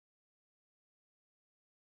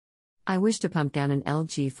I wish to pump down an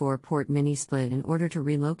LG 4-port mini split in order to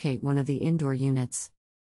relocate one of the indoor units.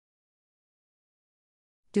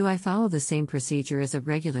 Do I follow the same procedure as a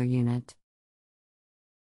regular unit?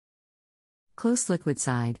 Close liquid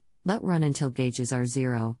side, let run until gauges are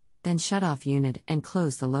 0, then shut off unit and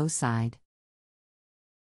close the low side.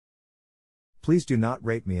 Please do not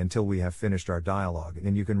rate me until we have finished our dialogue,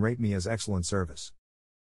 and you can rate me as excellent service.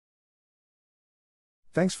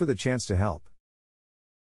 Thanks for the chance to help.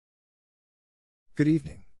 Good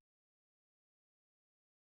evening.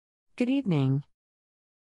 Good evening.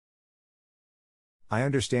 I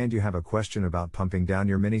understand you have a question about pumping down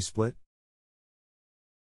your mini split?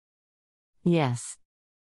 Yes.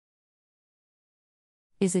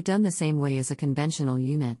 Is it done the same way as a conventional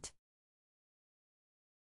unit?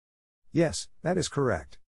 Yes, that is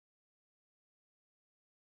correct.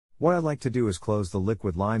 What I'd like to do is close the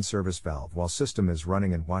liquid line service valve while system is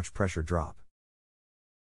running and watch pressure drop.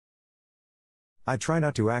 I try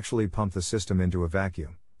not to actually pump the system into a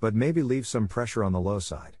vacuum, but maybe leave some pressure on the low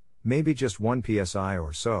side, maybe just 1 psi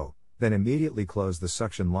or so, then immediately close the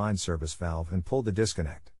suction line service valve and pull the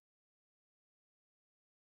disconnect.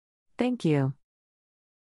 Thank you.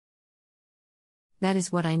 That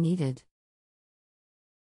is what I needed.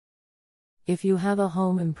 If you have a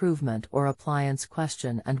home improvement or appliance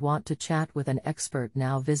question and want to chat with an expert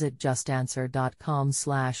now, visit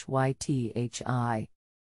justanswer.com/ythi.